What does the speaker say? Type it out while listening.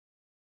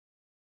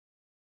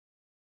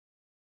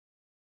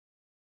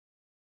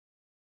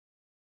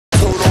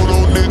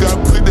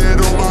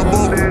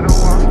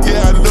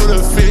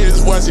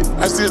feds watch it,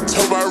 I still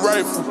tow my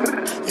rifle.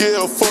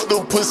 Yeah, fuck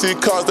them pussy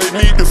cars, they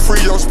need to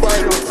free your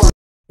spider.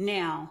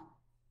 Now,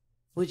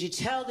 would you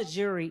tell the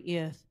jury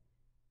if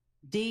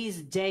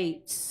these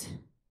dates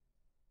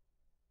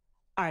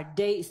are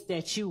dates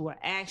that you were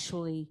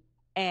actually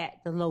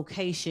at the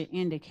location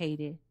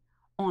indicated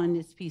on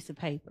this piece of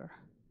paper?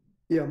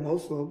 Yeah,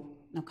 most of them.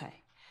 Okay.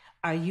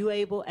 Are you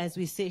able, as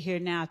we sit here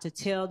now, to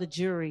tell the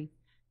jury,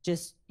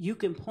 just you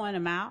can point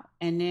them out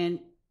and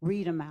then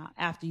read them out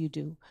after you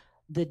do,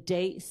 the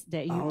dates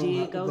that you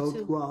did go to? I don't have to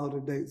go through all the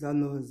dates. I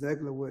know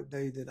exactly what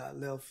day that I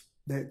left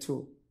that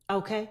tour.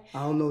 Okay. I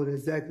don't know the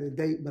exact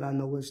date, but I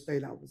know what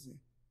state I was in.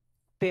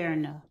 Fair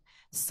enough.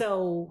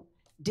 So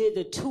did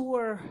the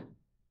tour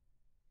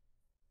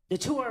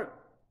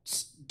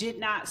did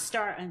not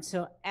start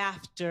until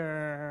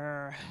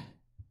after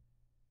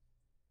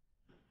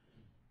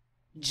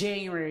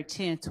January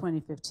 10,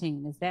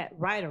 2015. Is that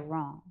right or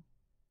wrong?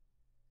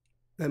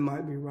 That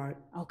might be right.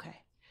 Okay.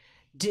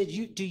 Do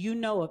you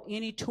know of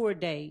any tour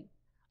date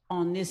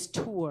on this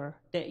tour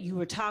that you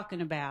were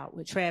talking about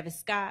with Travis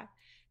Scott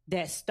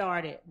that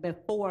started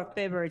before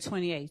February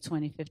 28,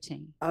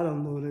 2015? I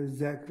don't know the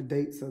exact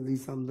dates, at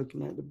least I'm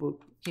looking at the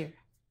book. Here.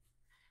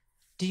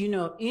 Do you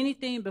know of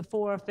anything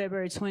before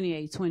February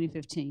 28,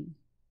 2015?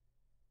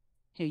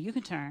 Here, you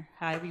can turn,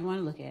 however you want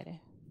to look at it.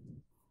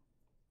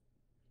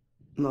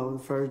 No,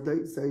 the first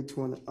date say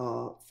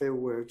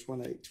February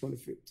 28,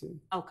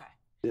 2015. Okay.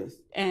 Yes.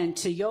 And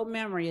to your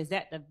memory, is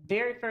that the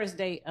very first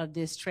date of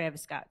this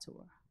Travis Scott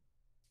tour?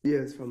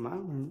 Yes, from my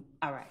memory.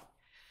 All right.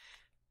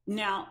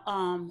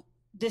 Now,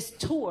 this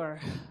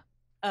tour,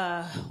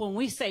 when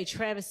we say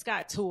Travis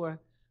Scott tour,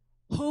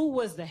 who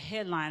was the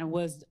headliner?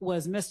 Was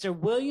Mr.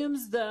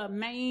 Williams the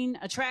main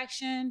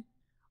attraction,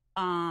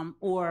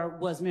 or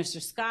was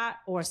Mr. Scott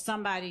or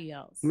somebody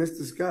else?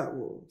 Mr. Scott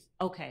was.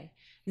 Okay.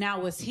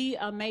 Now, was he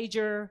a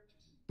major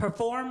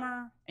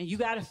performer? And you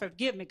got to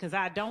forgive me because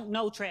I don't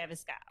know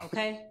Travis Scott,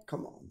 okay?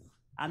 Come on.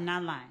 I'm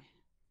not lying.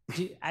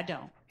 I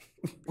don't.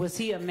 Was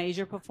he a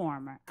major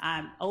performer?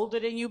 I'm older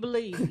than you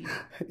believe,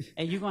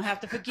 and you're going to have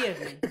to forgive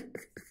me.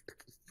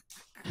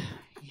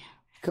 Yeah.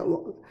 Come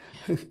on.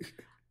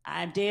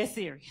 I'm dead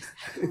serious.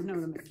 I don't know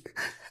what I mean.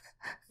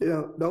 You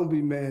know, don't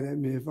be mad at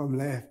me if I'm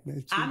laughing at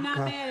you. I'm not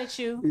mad at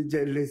you. You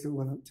just listen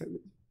what I'm telling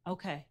you.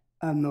 Okay.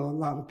 I know a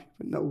lot of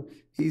people know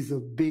he's a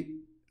big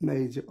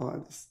major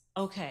artist.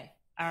 Okay.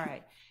 All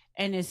right.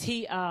 And is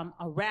he a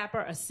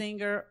rapper, a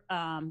singer,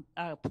 a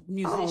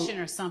musician,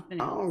 or something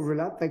else? I don't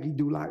really. I think he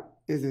do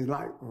is it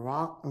like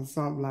rock or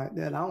something like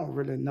that? I don't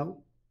really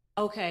know.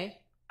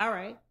 Okay. All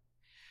right.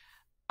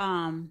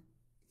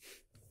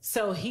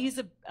 So he's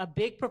a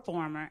big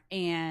performer.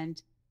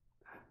 And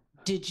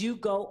did you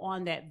go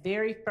on that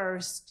very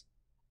first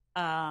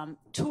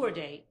tour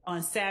date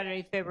on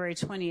Saturday, February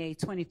 28,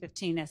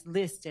 2015, that's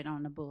listed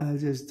on the book? I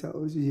just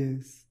told you,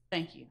 yes.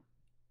 Thank you.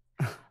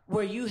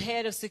 Were you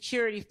head of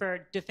security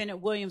for Defendant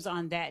Williams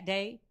on that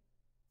day?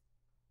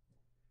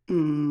 I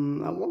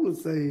want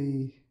to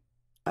say,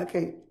 I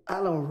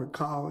don't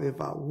recall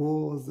if I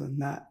was or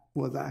not,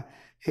 was I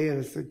head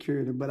of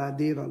security, but I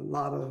did a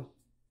lot of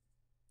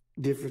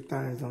different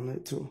things on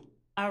that too.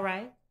 All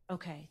right.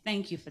 Okay.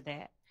 Thank you for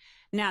that.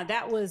 Now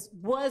was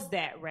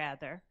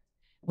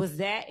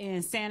that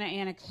in Santa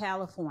Ana,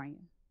 California?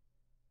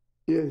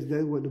 Yes,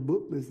 that's what the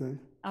booklet says.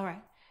 All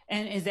right.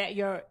 And is that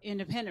your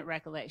independent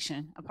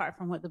recollection, apart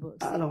from what the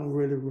book says? I don't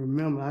really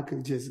remember. I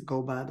could just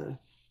go by the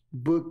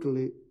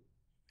booklet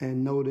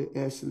and know the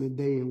actual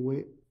day and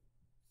what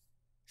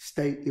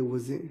state it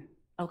was in.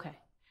 Okay.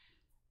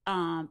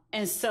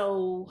 And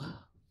so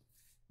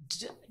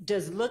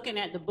does looking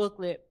at the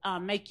booklet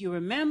make you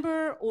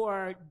remember,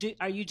 or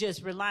are you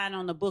just relying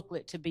on the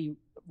booklet to be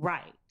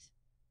right?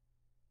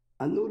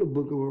 I knew the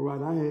booklet was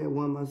right. I had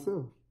one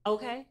myself.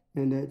 Okay.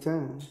 In that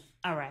time.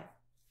 All right.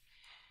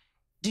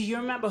 Do you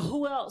remember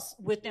who else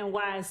within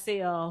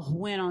YSL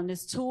went on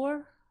this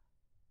tour?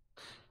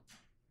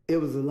 It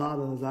was a lot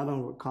of us. I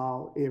don't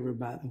recall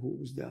everybody who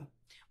was there.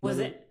 Was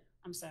it?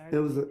 I'm sorry. It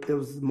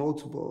was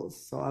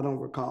multiples, so I don't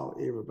recall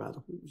everybody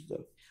who was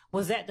there.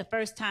 Was that the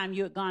first time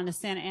you had gone to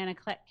Santa Ana,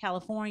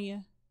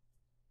 California?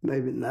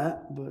 Maybe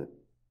not, but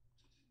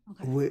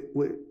okay.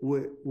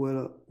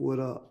 With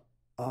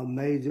a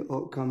major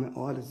upcoming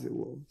artist it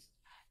was.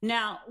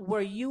 Now,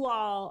 were you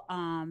all,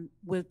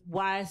 with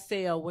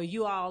YSL, were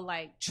you all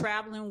like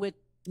traveling with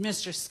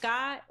Mr.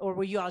 Scott, or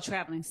were you all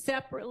traveling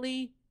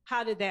separately?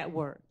 How did that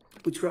work?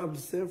 We traveled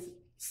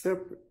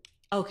separate.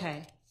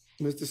 Okay.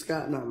 Mr.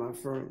 Scott, not my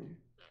friend.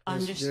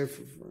 Understood.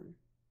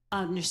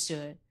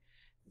 Understood.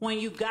 When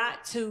you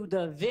got to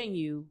the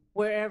venue,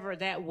 wherever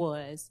that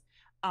was,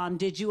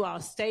 did you all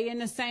stay in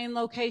the same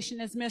location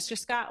as Mr.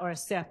 Scott or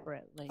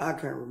separately? I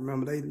can't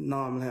remember. They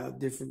normally have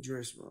different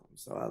dress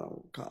rooms, so I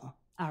don't recall.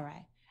 All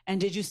right. And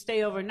did you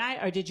stay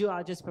overnight, or did you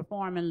all just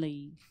perform and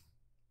leave?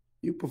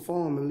 You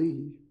perform and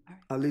leave. Right.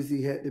 At least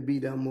he had to be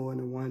there more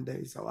than one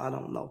day, so I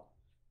don't know.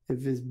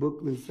 If his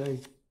booklet say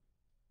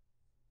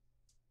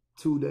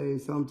 2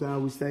 days,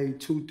 sometimes we stay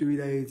 2-3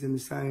 days in the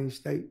same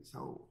state.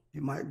 So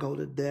you might go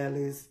to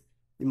Dallas,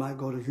 You might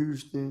go to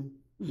Houston,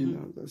 you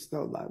know,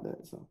 stuff like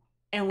that. So.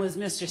 And was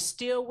Mr.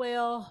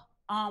 Stillwell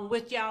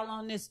with y'all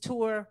on this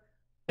tour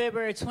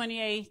February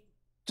 28th,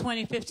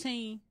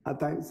 2015? I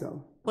think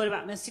so. What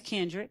about Mr.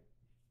 Kendrick?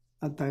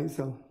 I think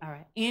so. All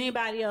right.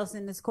 Anybody else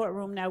in this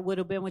courtroom that would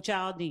have been with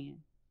y'all then?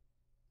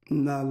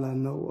 Not I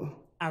know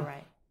of. All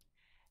right.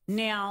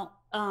 Now,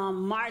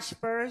 March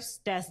 1st,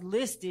 that's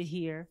listed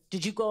here.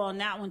 Did you go on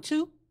that one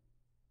too?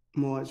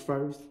 March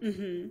 1st?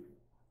 Mm-hmm.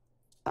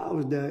 I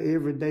was there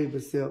every day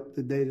except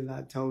the day that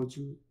I told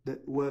you that,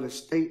 well, the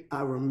state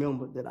I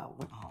remember that I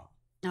went home.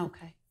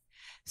 Okay.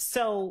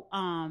 So,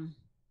 are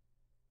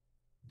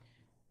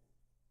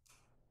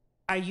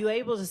you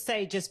able to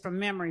say, just from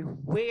memory,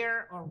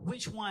 where or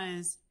which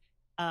ones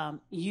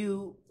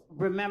you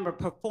remember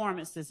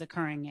performances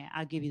occurring at?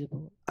 I'll give you the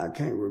book. I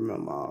can't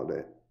remember all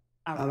that.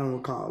 All right. I don't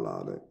recall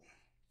all that.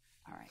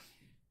 All right.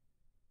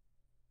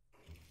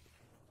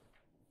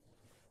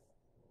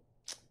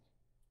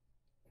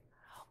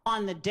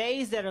 On the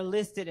days that are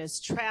listed as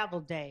travel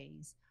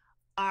days,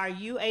 are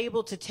you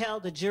able to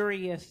tell the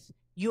jury if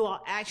you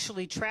all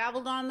actually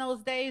traveled on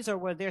those days, or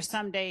were there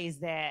some days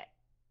that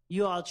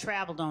you all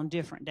traveled on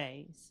different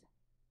days?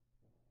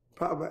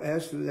 Probably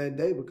actually that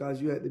day,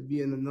 because you had to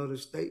be in another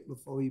state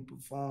before he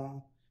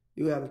performed.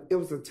 It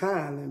was a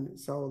time limit,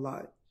 so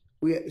like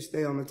we had to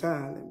stay on the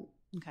time limit.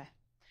 Okay.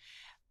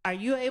 Are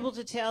you able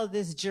to tell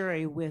this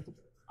jury with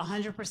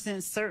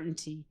 100%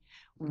 certainty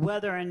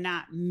whether or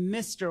not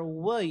Mr.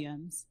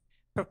 Williams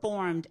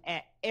performed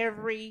at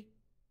every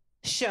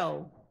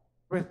show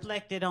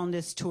reflected on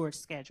this tour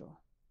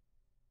schedule?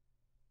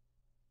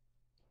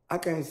 I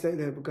can't say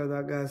that because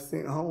I got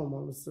sent home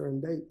on a certain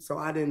date. So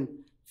I didn't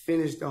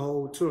finish the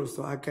whole tour,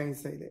 so I can't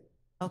say that.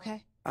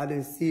 Okay. I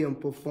didn't see him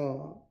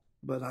perform,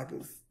 but I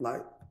could,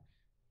 like,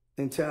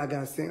 until I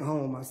got sent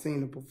home, I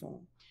seen him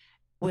perform.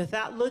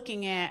 Without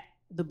looking at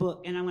the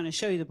book, and I'm going to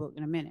show you the book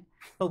in a minute,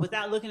 but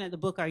without looking at the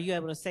book, are you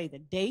able to say the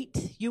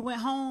date you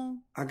went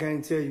home? I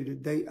can't tell you the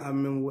date. I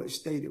remember what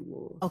state it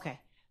was. Okay.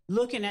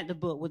 Looking at the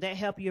book, would that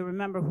help you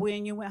remember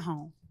when you went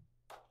home?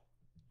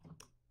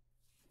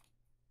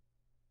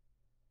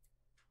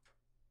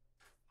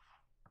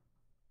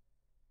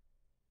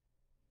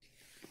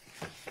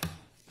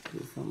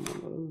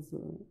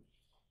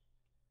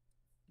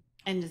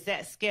 And does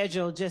that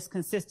schedule just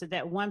consist of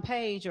that one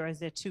page, or is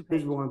there two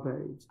pages? It's one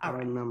page. I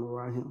remember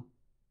right here.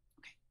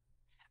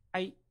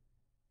 Okay.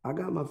 I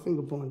got my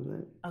finger pointed at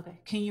it. Okay.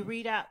 Can you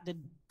read out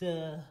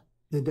the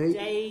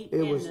date?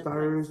 It was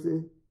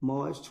Thursday,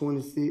 March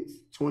 26,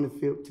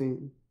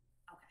 2015.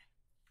 Okay.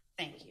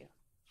 Thank you.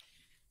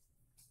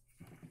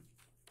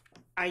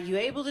 Are you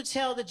able to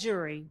tell the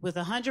jury with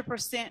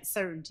 100%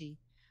 certainty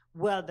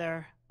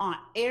whether on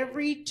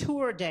every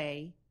tour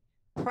day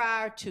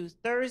prior to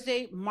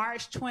Thursday,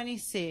 March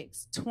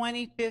 26,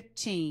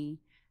 2015,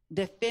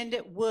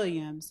 Defendant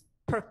Williams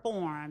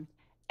performed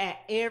at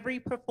every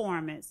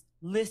performance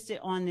listed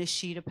on this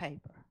sheet of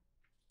paper?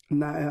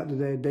 Not after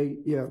that date,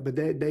 yeah, but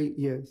that date,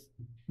 yes.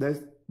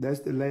 That's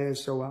the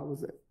last show I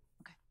was at.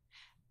 Okay.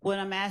 What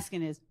I'm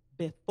asking is,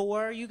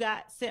 before you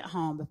got sent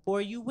home,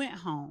 before you went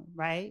home,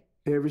 right?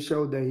 Every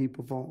show day he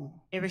performed.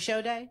 Every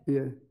show day?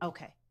 Yeah.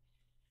 Okay.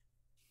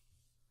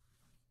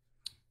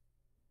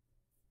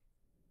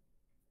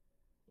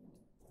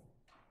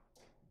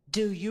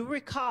 Do you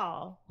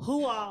recall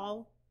who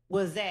all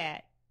was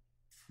at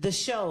the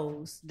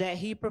shows that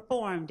he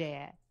performed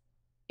at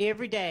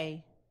every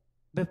day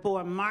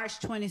before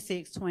March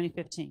 26,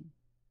 2015?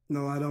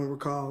 No, I don't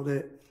recall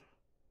that.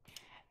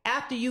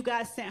 After you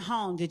got sent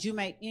home, did you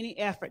make any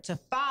effort to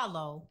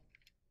follow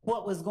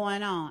what was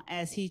going on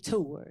as he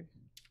toured?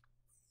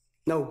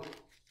 No.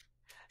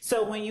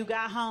 So when you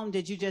got home,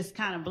 did you just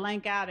kind of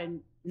blank out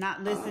and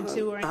not listen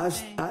to or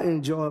anything? I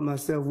enjoyed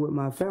myself with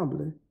my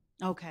family.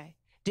 Okay.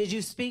 Did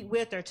you speak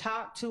with or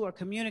talk to or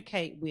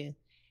communicate with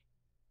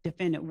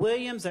Defendant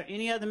Williams or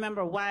any other member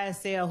of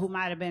YSL who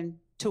might have been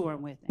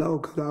touring with him? No,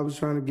 because I was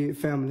trying to get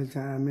family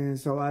time in,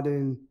 so I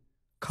didn't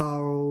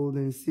call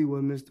and see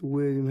what Mr.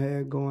 Williams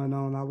had going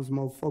on. I was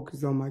more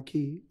focused on my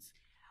kids.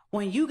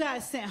 When you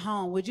got sent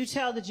home, would you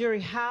tell the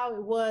jury how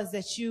it was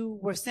that you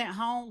were sent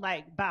home,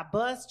 like by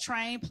bus,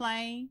 train,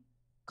 plane,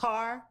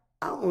 car?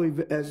 I don't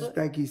even actually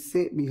think he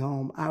sent me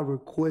home. I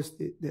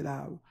requested that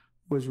I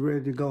was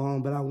ready to go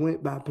home, but I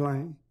went by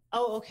plane.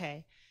 Oh,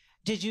 okay.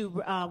 Did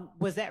you,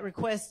 did that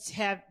request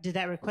have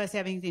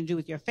anything to do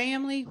with your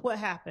family? What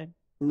happened?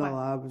 No,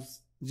 I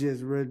was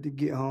just ready to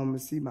get home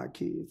and see my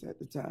kids at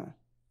the time.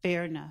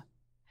 Fair enough.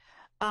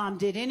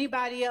 Did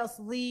anybody else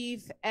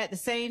leave at the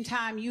same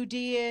time you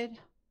did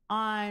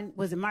on,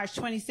 was it March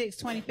 26,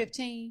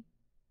 2015?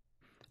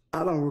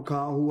 I don't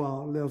recall who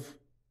all left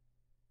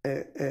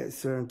at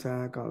certain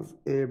time because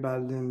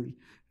everybody didn't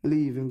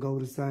leave and go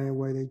the same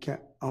way they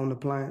kept on the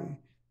plane.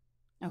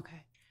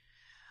 Okay.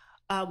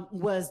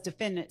 Was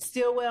Defendant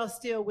Stillwell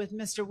still with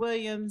Mr.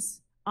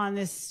 Williams on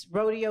this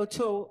rodeo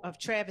tour of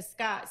Travis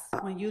Scott's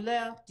when you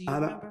left? Do you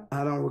remember?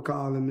 I don't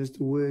recall if Mr.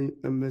 Williams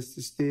and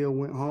Mr. Still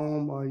went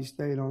home or he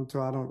stayed on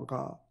tour. I don't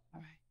recall. All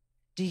right.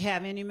 Do you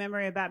have any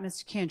memory about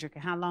Mr. Kendrick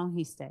and how long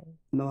he stayed?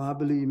 No, I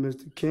believe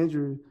Mr.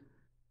 Kendrick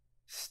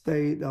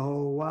stayed the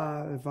whole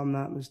while. If I'm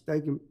not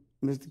mistaken,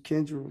 Mr.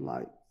 Kendrick was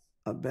like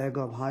a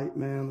backup hype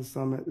man or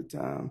something at the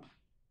time.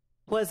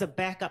 Was a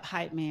backup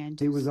hype man?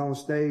 He was on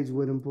stage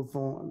with him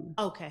performing.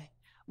 Okay.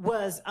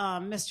 Was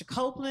Mr.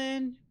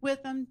 Copeland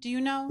with him? Do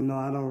you know? No,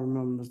 I don't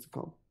remember Mr.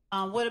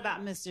 Copeland. What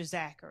about Mr.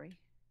 Zachary?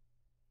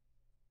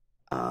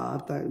 I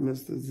think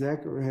Mr.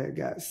 Zachary had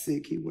got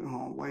sick. He went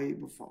home way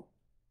before.